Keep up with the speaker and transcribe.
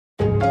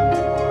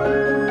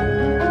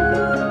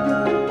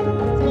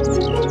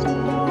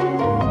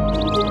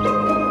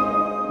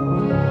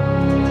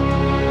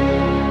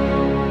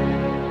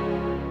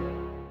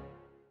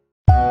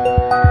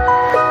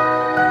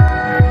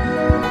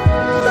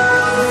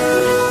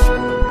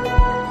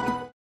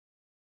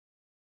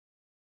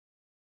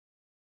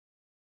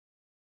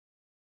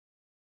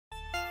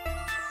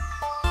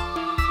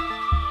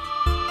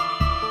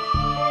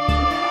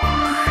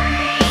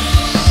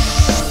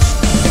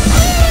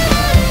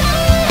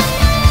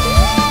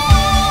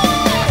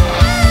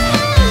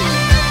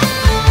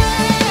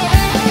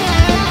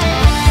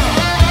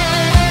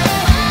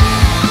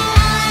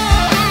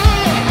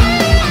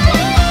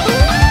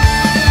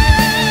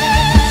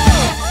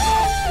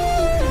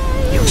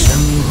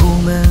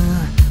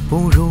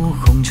步入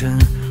红尘，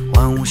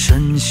万物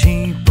瞬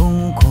息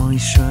不过一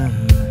瞬。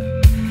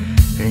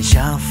人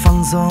下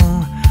放纵，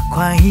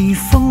快意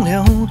风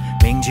流，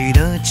铭记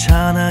的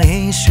刹那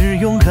已是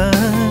永恒。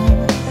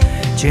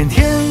见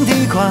天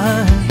地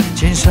宽，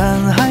见山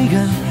海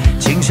远，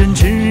情深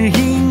只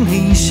因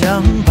你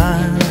相伴。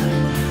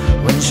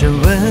问神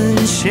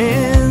问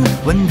仙，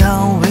问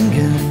道问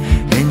缘，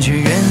缘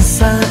聚缘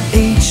散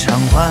一场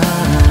幻。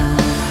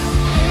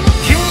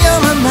天涯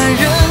漫漫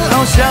人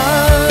翱翔，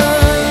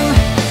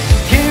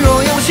天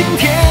若有情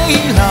天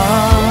亦老。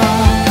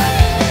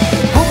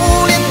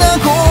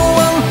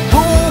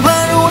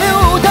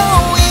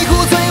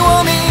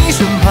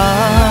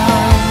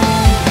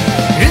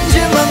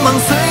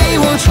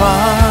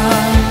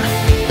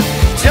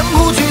江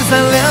湖聚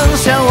散两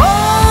相忘，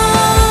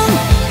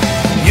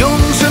用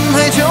神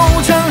海纠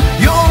缠，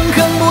永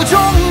恒不重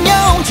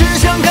要，只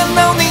想看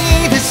到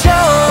你的笑。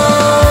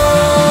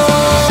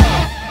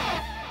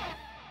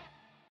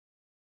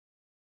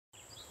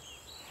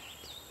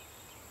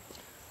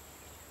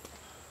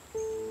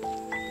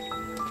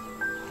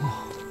哦，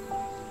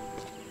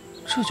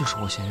这就是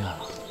我仙院了。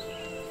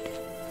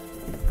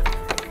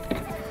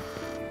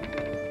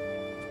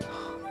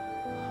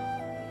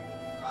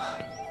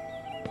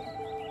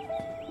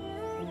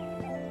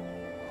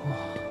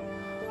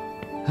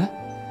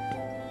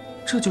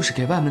这就是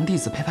给外门弟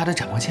子配发的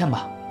斩魔剑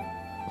吧？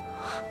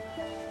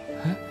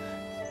哎，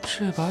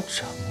这把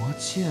斩魔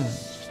剑，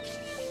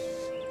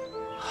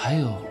还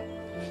有，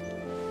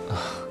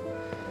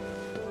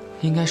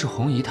应该是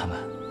红姨他们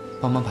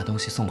帮忙把东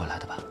西送过来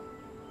的吧？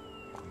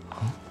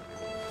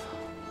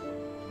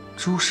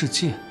诸世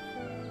界，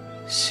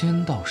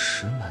仙道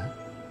石门，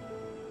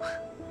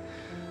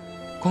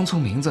光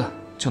从名字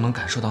就能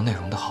感受到内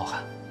容的浩瀚。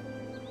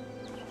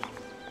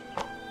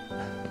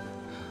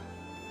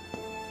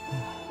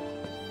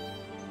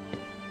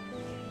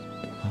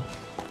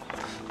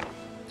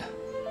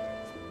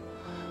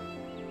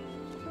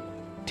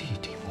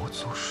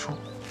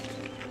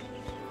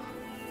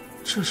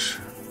这是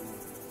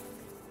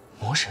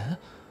魔神。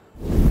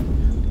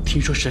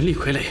听说神力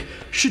傀儡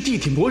是地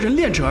体魔人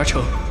炼制而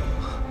成。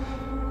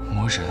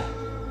魔人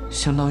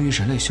相当于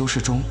人类修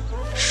士中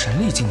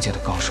神力境界的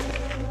高手，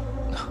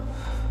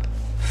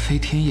飞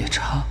天夜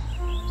叉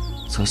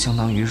则相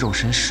当于肉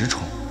身十重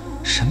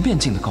神变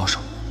境的高手。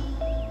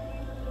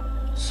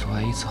此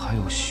外，依次还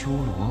有修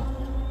罗、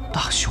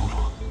大修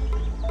罗、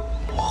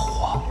魔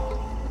皇。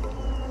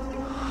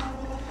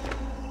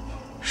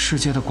世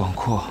界的广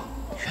阔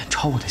远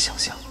超我的想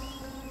象。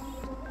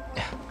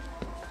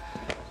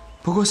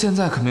不过现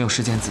在可没有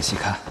时间仔细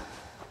看，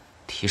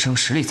提升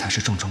实力才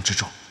是重中之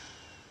重。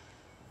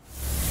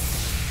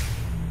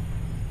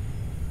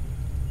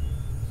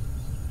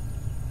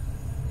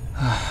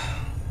唉，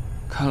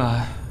看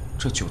来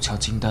这9窍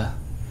金丹，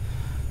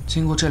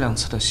经过这2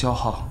次的消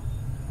耗，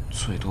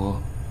最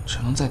多只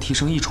能再提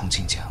升1重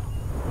境界了。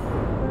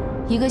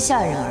一个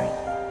下人而已，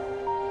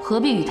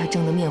何必与他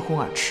争得面红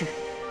耳赤？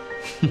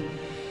哼，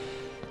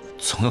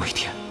总有一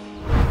天，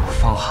我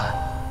方寒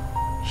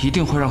一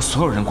定会让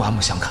所有人刮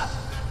目相看。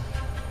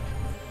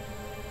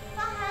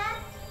方寒，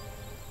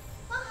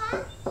方寒，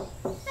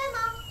在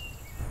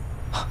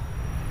吗？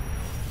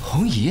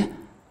红姨，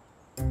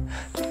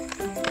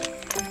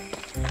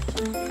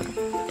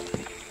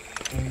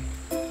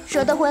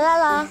舍得回来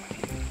了？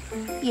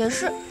也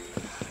是，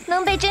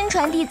能被真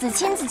传弟子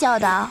亲自教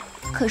导，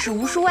可是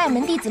无数外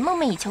门弟子梦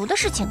寐以求的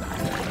事情啊。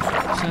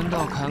仙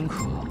道坎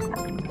坷，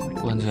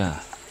关键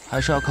还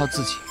是要靠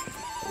自己。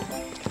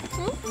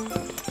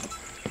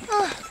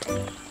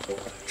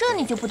这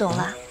你就不懂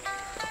了。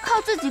靠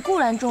自己固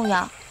然重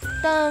要，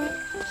但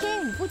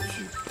天与不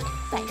取，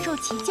百受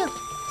其境，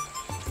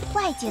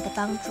外界的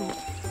帮助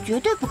绝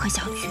对不可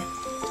小觑。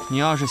你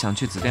要是想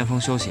去紫巅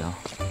峰修行，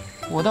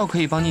我倒可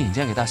以帮你引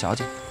荐给大小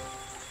姐。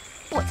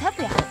我才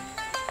不要！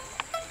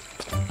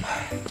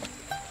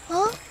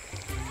啊，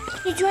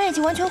你居然已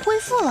经完全恢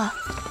复了？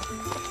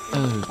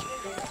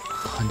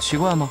很奇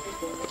怪吗？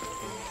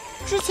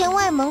之前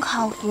外门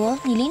考核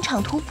你临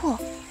场突破，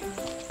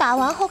打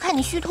完后看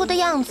你虚脱的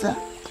样子，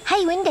还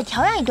以为你得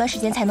调养一段时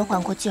间才能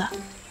缓过劲儿。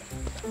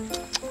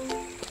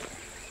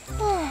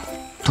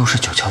都是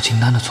9窍金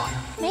丹的作用。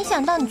没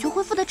想到你却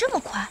恢复得这么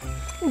快，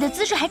你的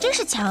姿势还真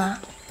是强啊！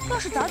要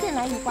是早点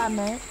来羽化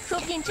门，说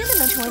不定真的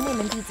能成为内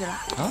门弟子了。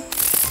啊？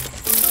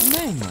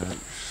内门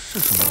是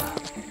什么门？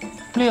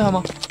厉害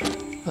吗？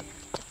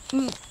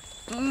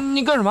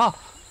你干什么？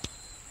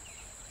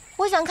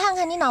我想看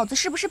看你脑子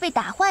是不是被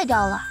打坏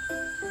掉了。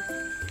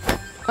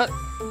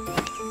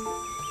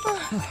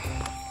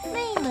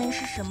内门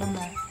是什么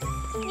门？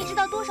你知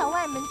道多少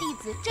外门弟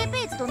子这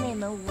辈子都内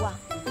门无望？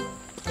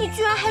你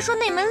居然还说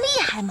内门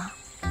厉害吗？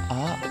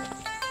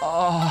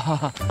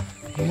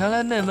原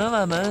来内门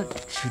外门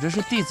指的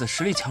是弟子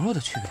实力强弱的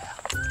区别啊！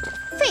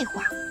废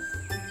话！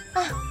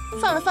啊，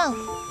算了，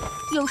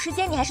有时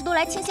间你还是多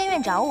来清仙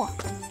院找我，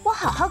我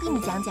好好给你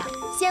讲讲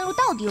仙路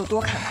到底有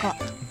多坎坷。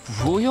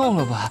不用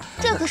了吧？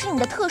这可是你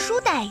的特殊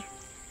待遇，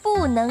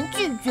不能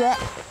拒绝。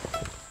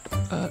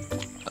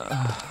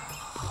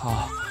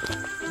好，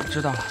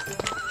知道了。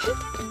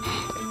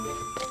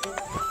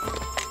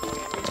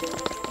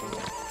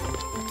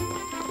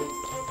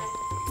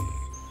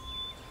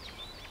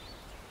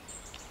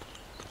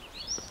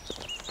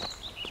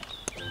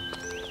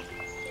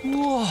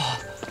哇，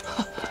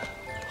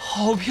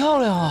好漂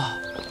亮啊！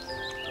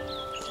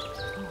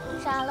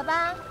傻了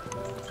吧？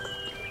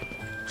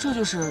这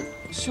就是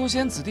修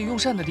仙子弟用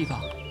膳的地方。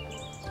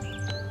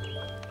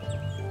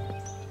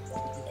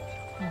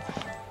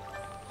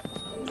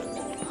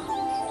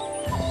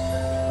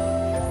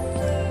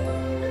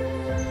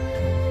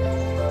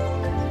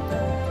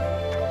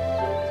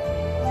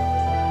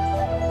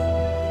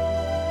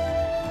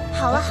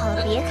好了好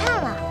了，别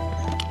看了，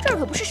这儿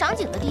可不是赏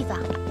景的地方，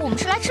我们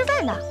是来吃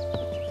饭的。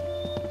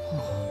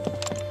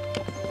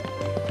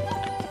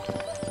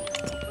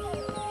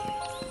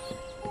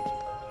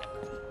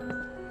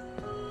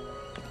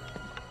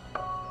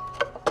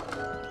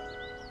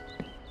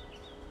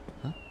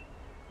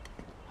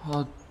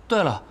哦，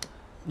对了，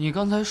你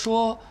刚才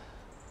说，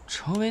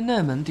成为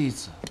内门弟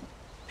子，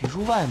比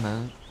入外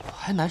门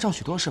还难上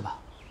许多，是吧？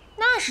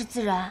那是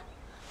自然，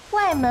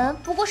外门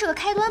不过是个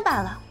开端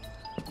罢了。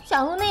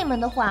想入内门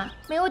的话，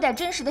没有点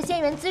真实的仙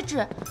缘资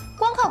质，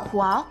光靠苦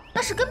熬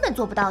那是根本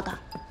做不到的。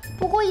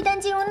不过一旦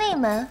进入内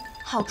门，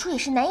好处也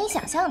是难以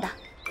想象的。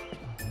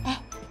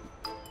哎，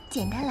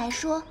简单来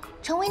说，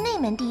成为内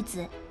门弟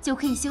子就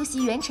可以修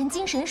习元辰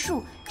精神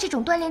术这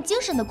种锻炼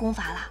精神的功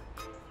法了。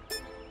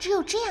只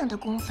有这样的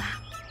功法，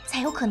才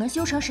有可能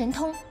修成神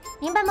通，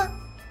明白吗？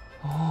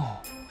哦，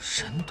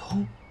神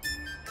通，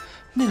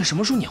那个什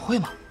么术你会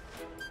吗？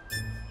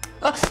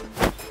啊，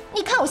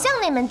你看我像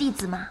内门弟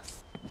子吗？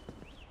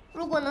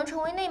如果能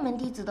成为内门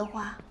弟子的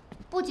话，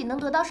不仅能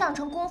得到上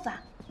乘功法，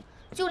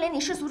就连你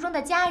世俗中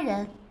的家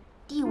人，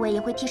地位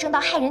也会提升到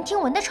骇人听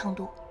闻的程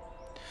度。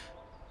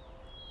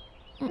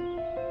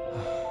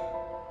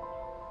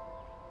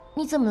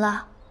你怎么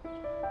了？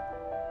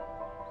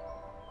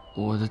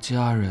我的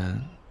家人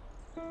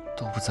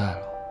都不在了。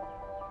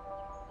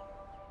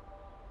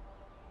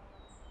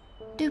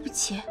对不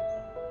起。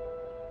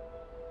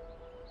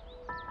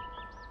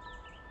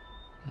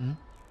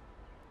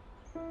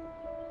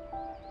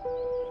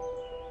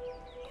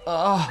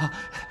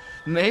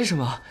没什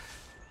么。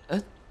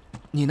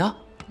你呢？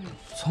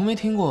从没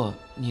听过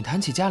你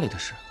谈起家里的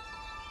事。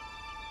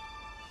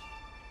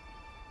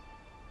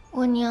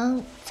我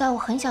娘在我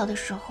很小的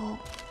时候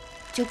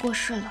就过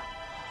世了。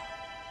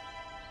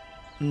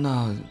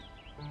那，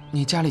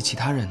你家里其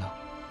他人呢？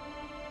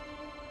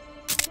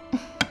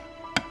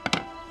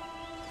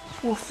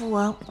我父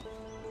王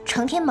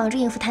成天忙着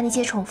应付他那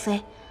些宠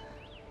妃，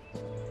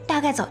大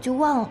概早就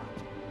忘了，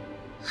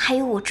还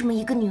有我这么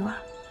一个女儿，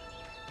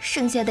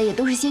剩下的也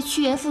都是些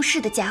趋炎附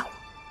势的家伙，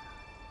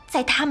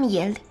在他们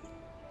眼里，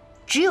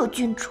只有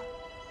君主，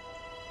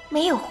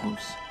没有红衣。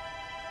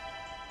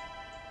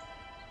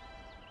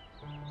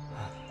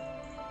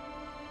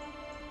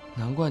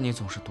难怪你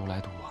总是独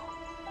来独往。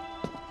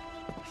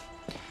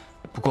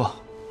不过，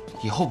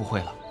以后不会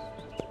了。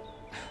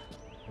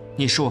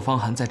你是我方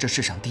寒在这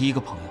世上第一个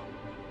朋友，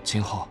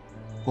今后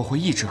我会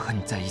一直和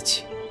你在一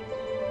起。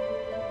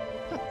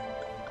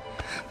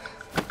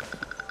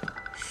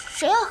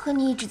谁要和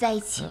你一直在一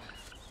起？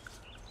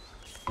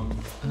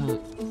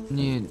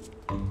你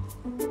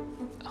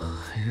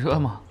很热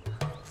吗？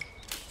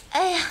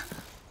哎呀，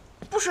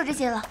不说这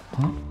些了。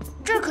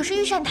这儿可是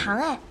御膳堂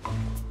哎。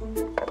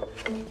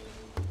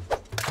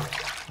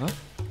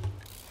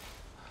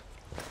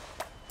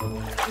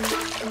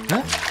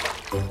哎，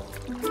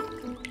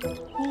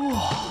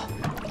哇！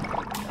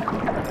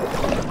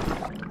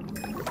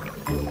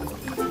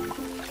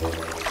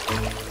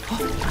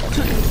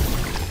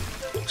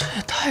这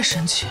也太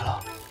神奇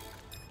了！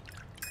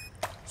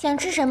想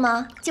吃什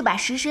么就把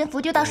食神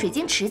符丢到水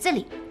晶池子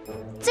里，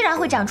自然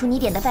会长出你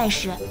点的饭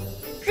食。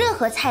任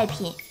何菜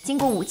品经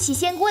过武器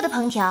仙锅的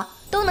烹调，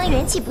都能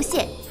元气不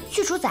泄，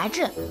去除杂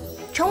质，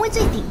成为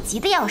最顶级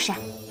的药膳。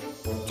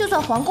就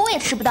算皇宫也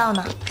吃不到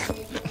呢。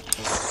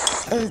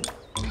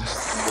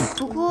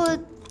不过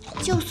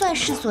就算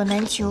世所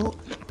难求，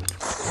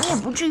你也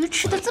不至于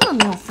吃得这么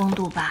没有风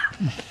度吧？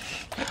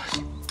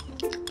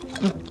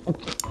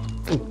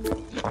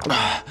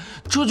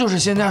这就是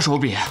仙家手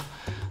笔，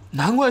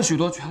难怪许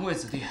多权贵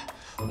子弟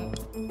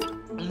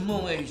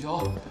梦寐以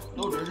求，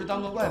都只是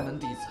当个外门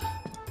弟子。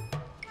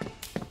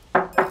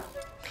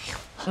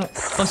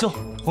方兄，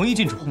红衣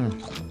郡主。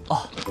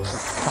哦，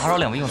打扰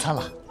两位用餐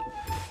了。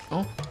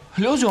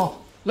刘兄，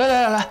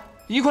来，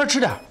一块吃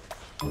点。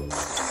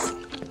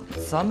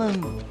咱们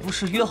不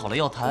是约好了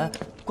要谈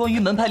关于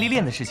门派历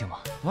练的事情吗？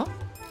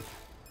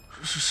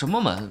是什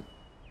么门？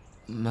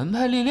门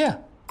派历练？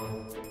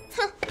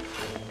哼，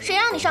谁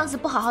让你上次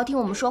不好好听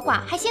我们说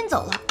话，还先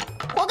走了，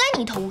活该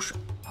你一头雾水。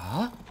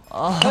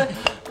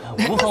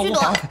无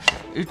妨，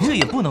这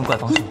也不能怪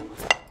方兄，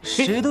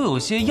谁都有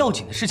些要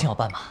紧的事情要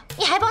办嘛。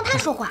你还帮他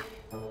说话？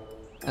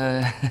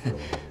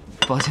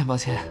抱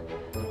歉。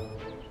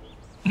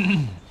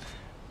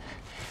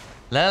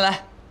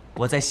来，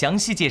我再详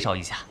细介绍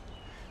一下。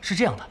是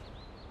这样的，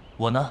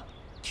我呢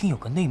听有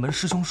个内门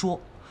师兄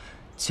说，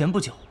前不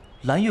久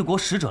蓝月国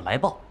使者来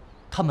报，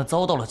他们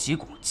遭到了几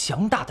股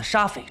强大的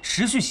沙匪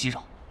持续袭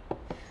扰，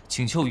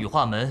请求羽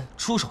化门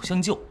出手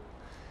相救。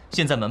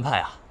现在门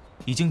派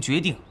已经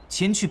决定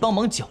前去帮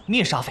忙剿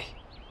灭沙匪。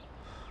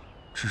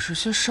只是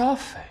些沙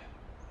匪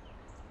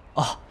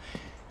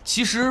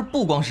其实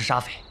不光是沙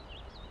匪，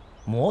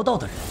魔道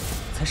的人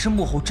才是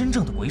幕后真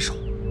正的鬼手。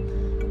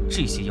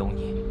这些妖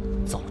孽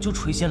早就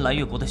垂涎蓝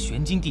月国的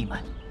玄金地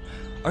脉，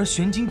而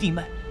玄金地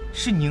脉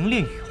是凝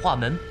练羽化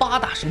门8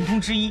大神通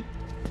之一，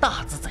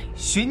大自在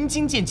玄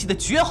金剑气的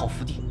绝好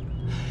福地。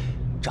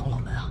长老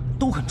们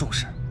都很重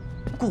视，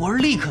故而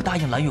立刻答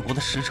应蓝月国的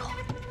使者。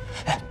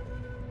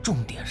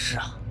重点是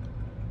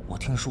我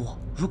听说，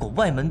如果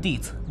外门弟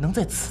子能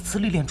在此次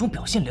历练中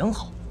表现良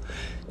好，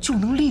就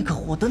能立刻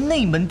获得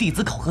内门弟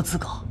子考核资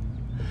格。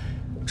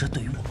这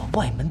对于我们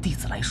外门弟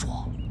子来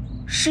说，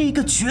是一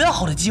个绝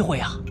好的机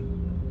会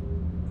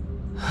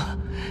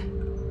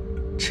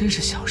真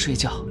是想睡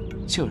觉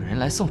就有人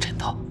来送枕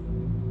头。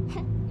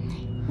哼，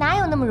哪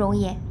有那么容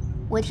易？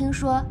我听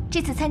说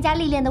这次参加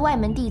历练的外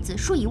门弟子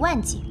数以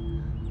万计，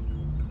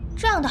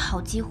这样的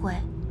好机会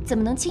怎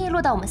么能轻易落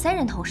到我们3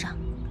人头上？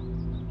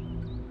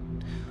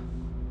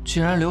既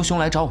然刘兄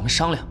来找我们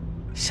商量，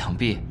想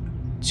必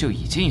就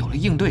已经有了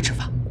应对之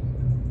法。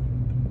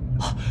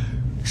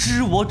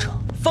知我者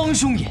方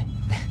兄也。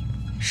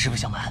实不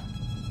相瞒，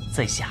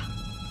在下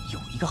有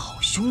一个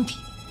好兄弟。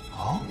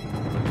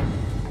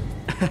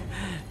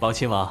宝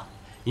亲王，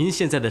您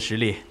现在的实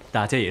力，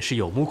大家也是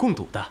有目共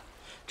睹的，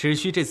只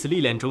需这次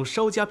历练中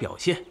稍加表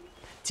现，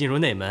进入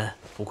内门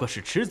不过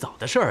是迟早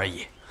的事而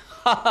已。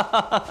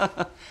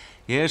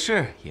也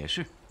是，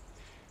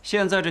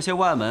现在这些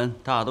外门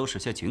大都是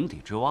些井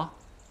底之蛙，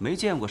没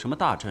见过什么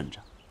大阵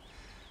仗，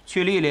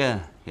去历练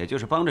也就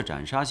是帮着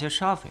斩杀些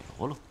沙匪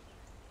喽啰，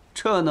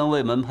这能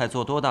为门派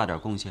做多大点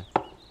贡献？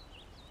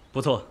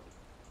不错，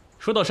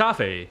说到沙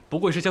匪，不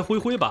过是些灰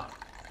灰罢了。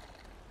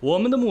我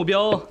们的目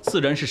标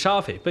自然是沙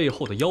匪背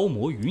后的妖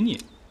魔余孽，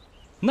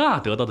那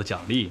得到的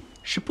奖励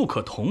是不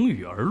可同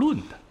日而论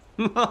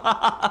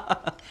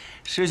的。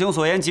师兄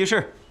所言极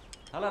是。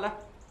来，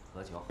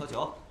喝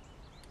酒。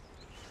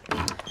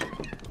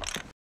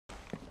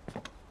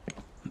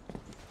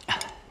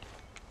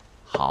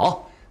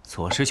好，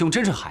左师兄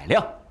真是海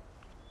量。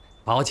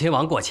宝亲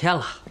王过谦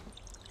了。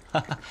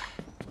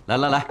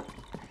来，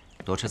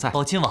多吃菜。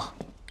宝亲王，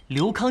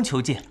刘康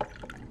求见。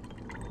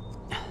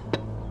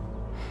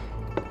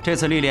这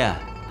次历练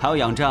还要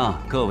仰仗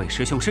各位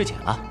师兄师姐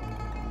了。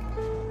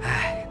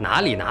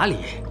哪里，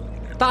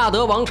大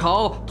德王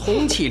朝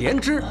同气连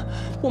枝，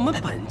我们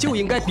本就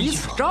应该彼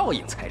此照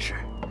应才是。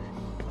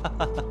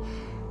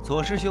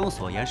左师兄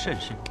所言甚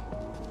是。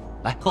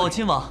来，宝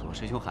亲王，左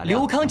师兄海量。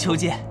刘康求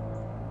见。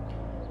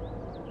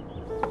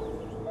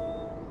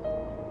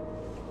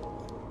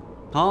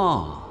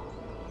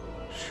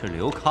是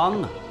刘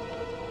康啊。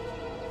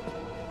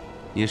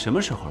你什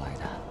么时候来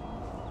的？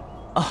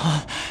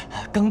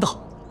刚到。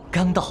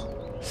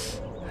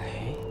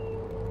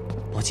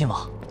宝亲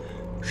王，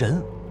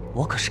人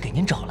我可是给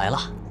您找来了。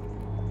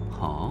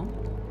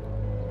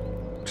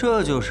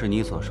这就是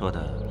你所说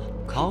的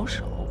高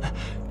手？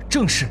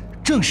正是。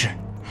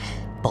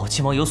宝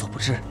亲王有所不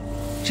知，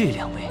这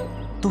2位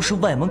都是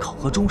外门考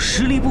核中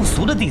实力不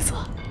俗的弟子。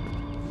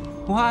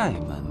外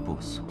门不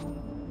俗，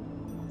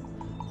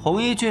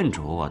红衣郡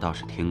主我倒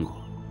是听过，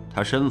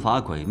他身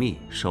法诡秘，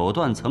手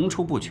段层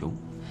出不穷，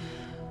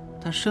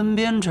但身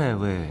边这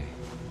位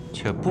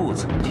却不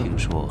曾听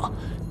说。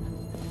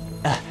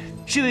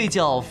这位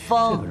叫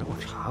方……这个人我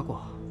查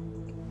过，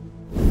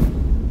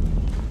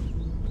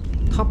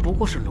他不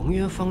过是龙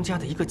渊方家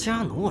的一个家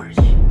奴而已。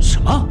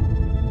什么？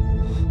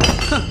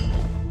哼！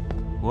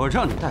我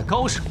让你带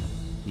高手，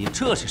你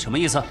这是什么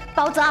意思？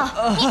宝子，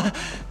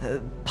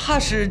怕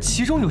是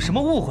其中有什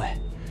么误会。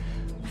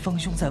方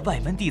兄在外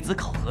门弟子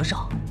考核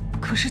上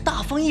可是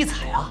大放异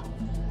彩啊！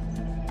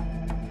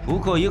不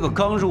过一个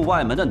刚入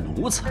外门的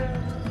奴才，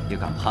也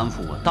敢攀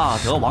附我大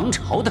德王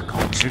朝的高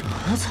枝？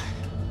奴才？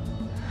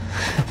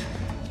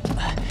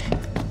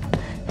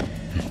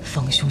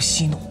方兄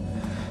息怒，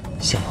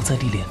想要在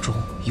历练中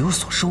有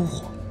所收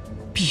获，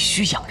必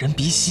须养人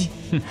鼻息。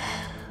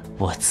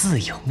我自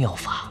有妙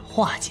法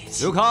化解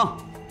其。刘康，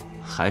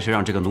还是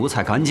让这个奴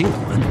才赶紧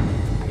滚，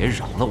别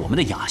扰了我们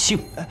的雅兴。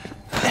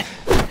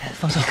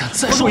方兄，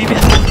再说一遍。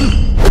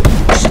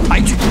是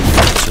抬举，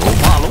九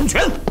化龙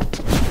拳。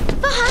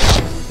方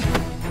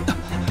寒，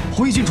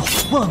红衣郡主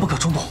万万不可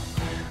冲动，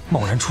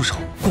贸然出手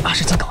会把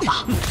事情搞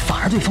大，反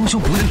而对方兄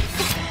不利。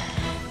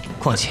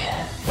况且，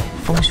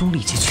方兄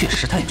戾气确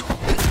实太重，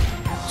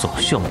总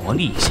需要磨砺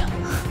一下。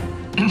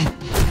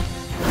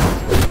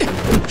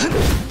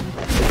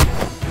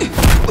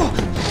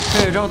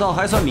这招倒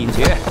还算敏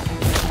捷，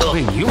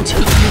被你用起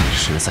来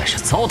实在是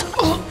糟蹋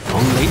了。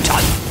风雷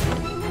斩！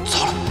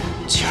糟了，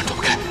既然躲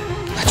不开，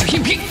那就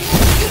硬拼。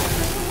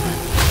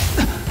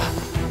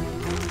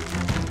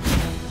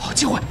好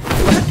机会！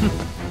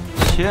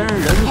仙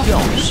人钓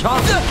鲨！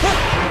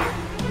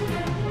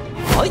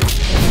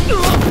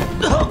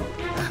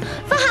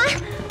方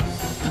寒，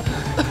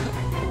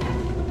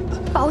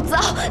宝子，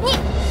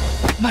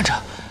你慢着，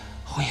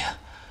红爷，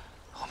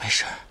我没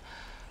事。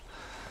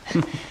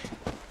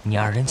你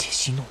二人且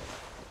息怒，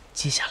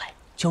接下来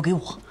交给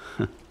我。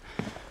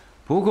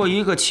不过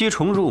一个七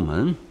重入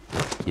门，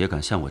也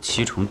敢向我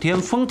七重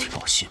巅峰挑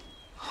衅？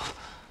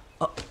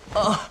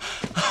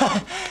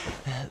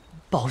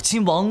宝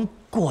金王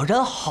果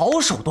然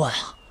好手段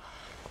啊！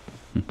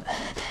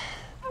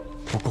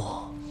不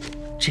过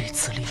这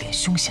次历练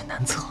凶险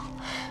难测，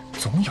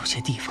总有些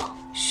地方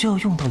需要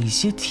用到一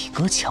些体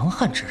格强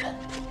悍之人。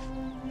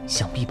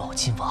想必宝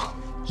金王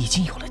已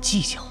经有了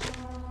计较。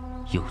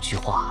有句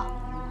话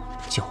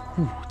叫“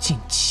物尽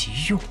其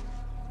用”。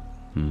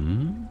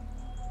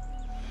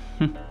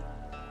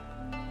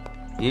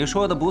你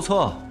说的不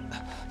错，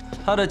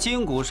他的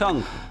筋骨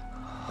尚可，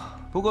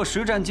不过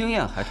实战经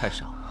验还太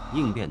少，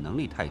应变能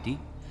力太低，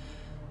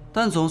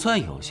但总算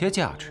有些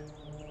价值。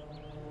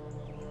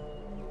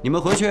你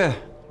们回去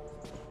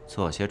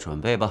做些准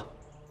备吧。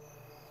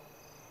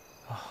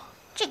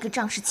这个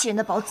仗势欺人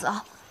的保子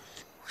敖，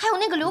还有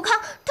那个刘康，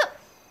他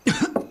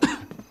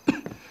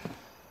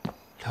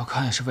刘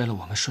康也是为了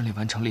我们顺利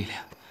完成历练，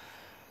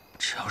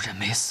只要人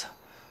没死，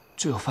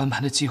就有翻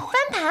盘的机会。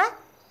翻盘？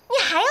你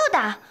还要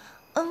打？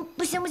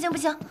不行，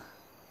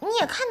你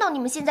也看到你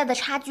们现在的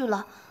差距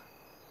了，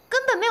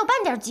根本没有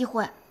半点机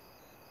会。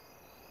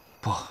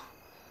不，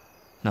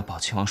那宝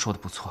亲王说的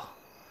不错，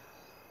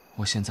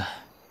我现在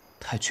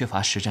太缺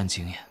乏实战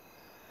经验，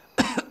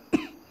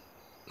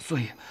所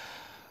以，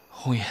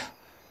红爷，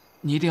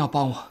你一定要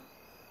帮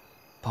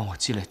我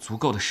积累足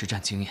够的实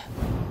战经验。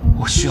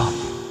我需要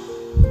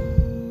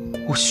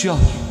你，我需要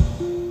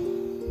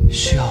你，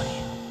需要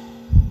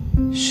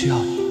你，需要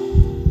你。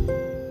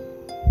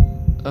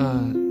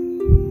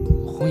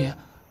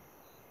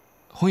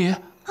红爷。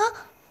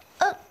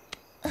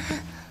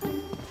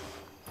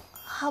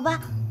好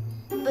吧，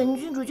本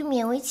郡主就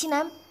勉为其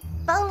难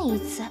帮你一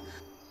次。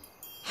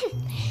哼，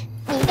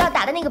你一定要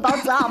打的那个保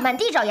子敖满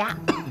地找牙。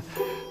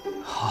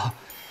好，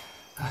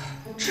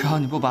只要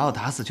你不把我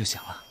打死就行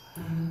了。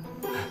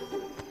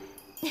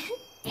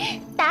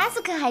打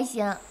死可还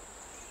行？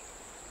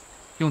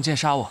用剑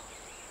杀我，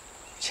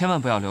千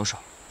万不要留手。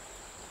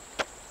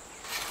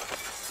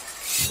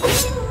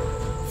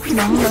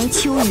茫茫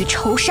秋雨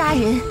愁杀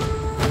人，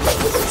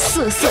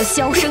瑟瑟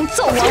箫声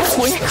奏亡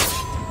魂。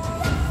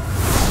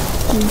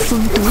孤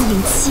峰独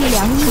饮凄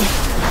凉夜，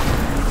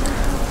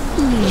一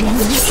人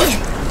一剑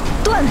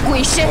断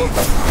鬼神。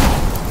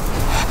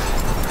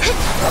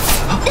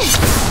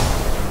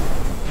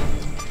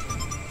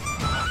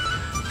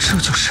这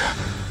就是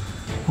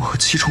我和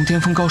七重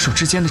巅峰高手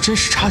之间的真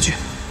实差距。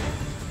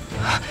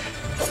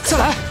再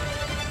来！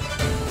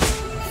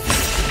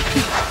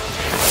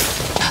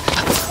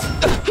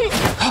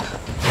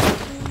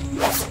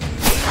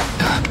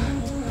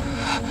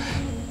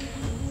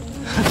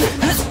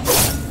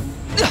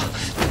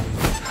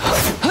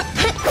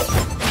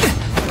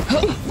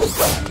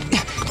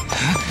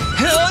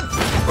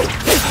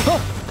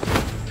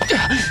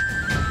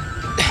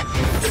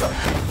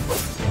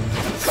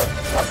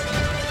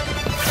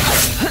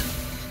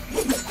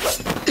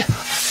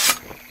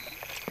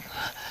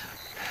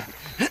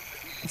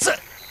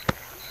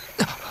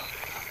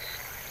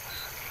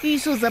欲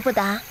速则不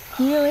达，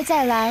你认为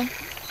再来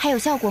还有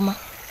效果吗？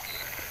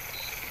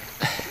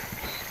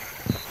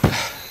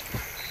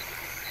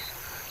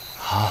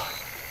好，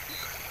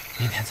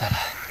明天再来。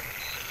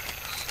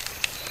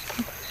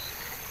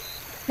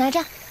拿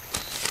着。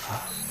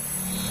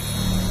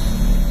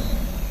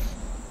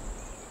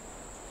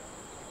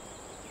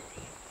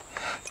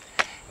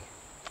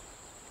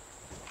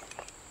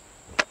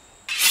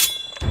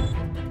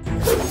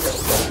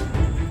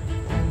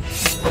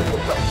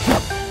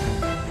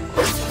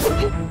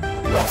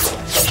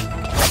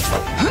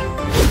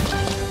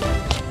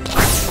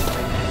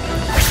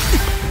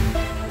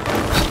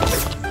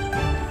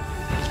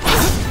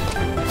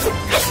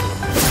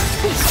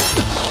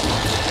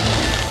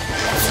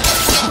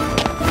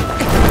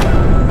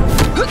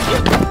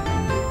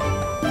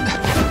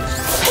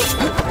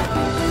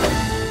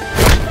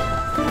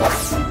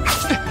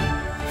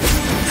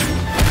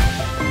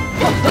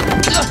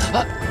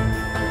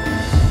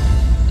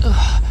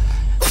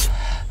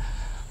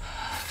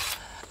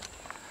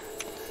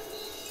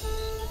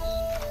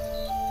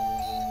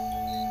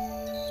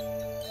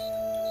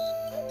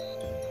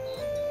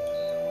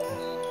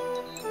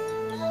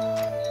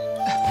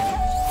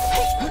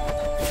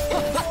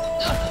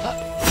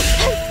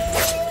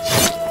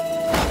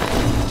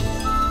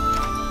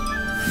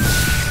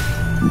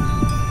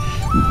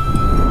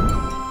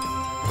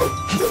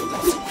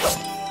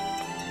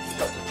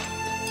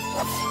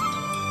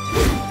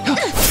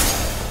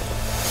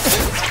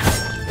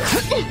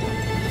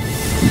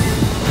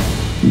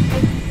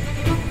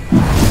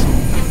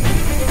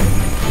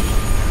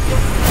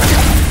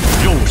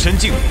身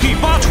境第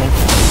8重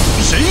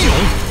神勇，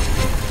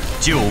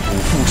旧骨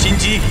复新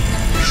机，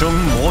生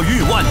魔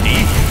御万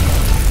敌，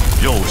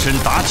肉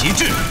身达极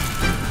致，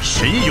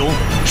神勇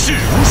势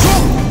如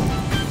霜。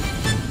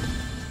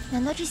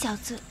难道这小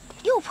子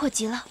又破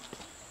级了？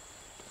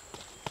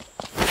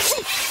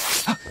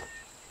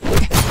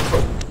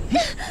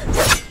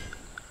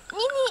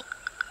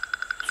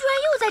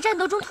战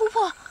斗中突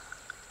破，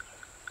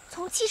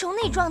从7重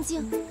内壮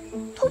境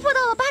突破到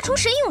了8重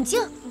神勇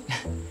境。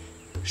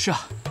是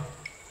啊，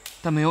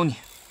但没有你，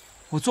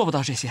我做不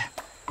到这些。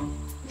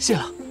谢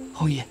了，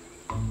红衣。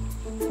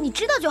你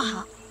知道就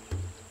好，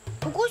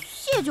不过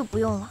谢就不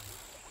用了，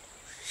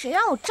谁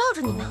让我罩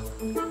着你呢？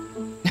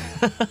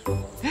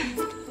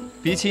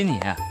比起你，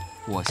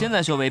我现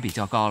在修为比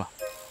较高了，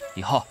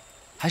以后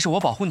还是我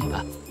保护你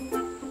吧。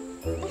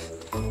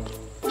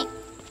你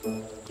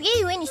别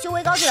以为你修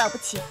为高就了不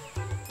起，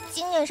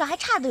经验上还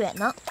差得远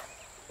呢。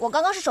我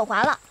刚刚是手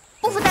滑了，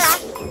不服再来。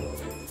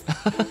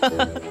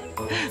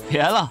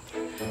别了，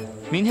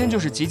明天就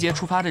是集结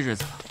出发的日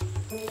子了，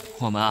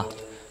我们啊，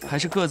还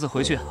是各自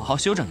回去好好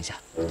休整一下。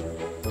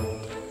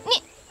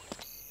你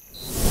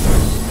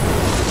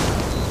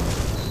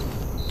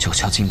9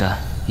窍金丹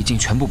已经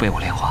全部被我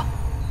炼化，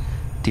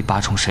第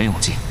8重神勇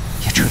境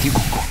也彻底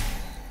巩固。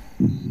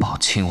宝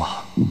亲王，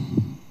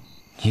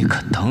你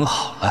可等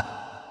好了。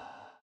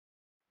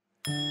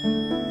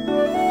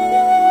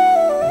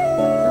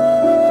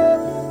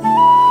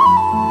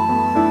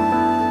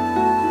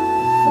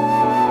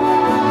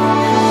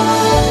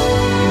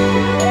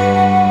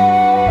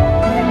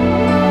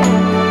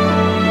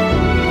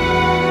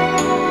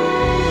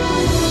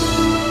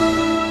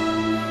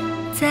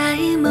在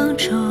梦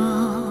中，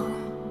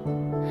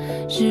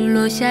日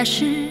落下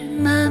时，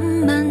漫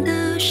漫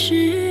的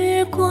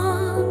时光，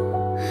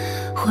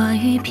花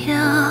雨飘，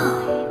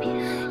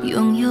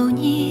拥有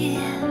你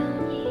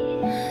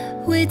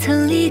未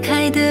曾离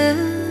开的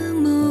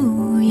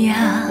模样，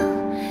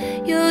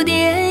有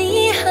点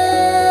遗憾。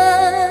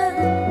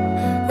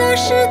那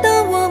时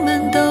的我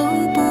们都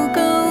不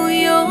够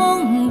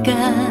勇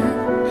敢，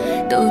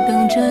都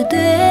等着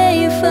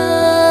对方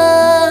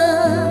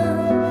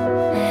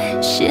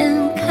先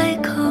开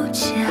口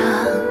讲。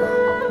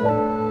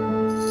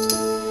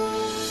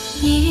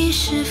你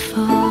是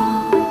否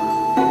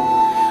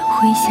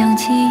会想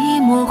起一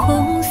抹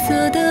红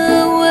色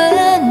的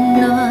温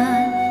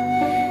暖？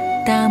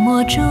大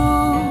漠中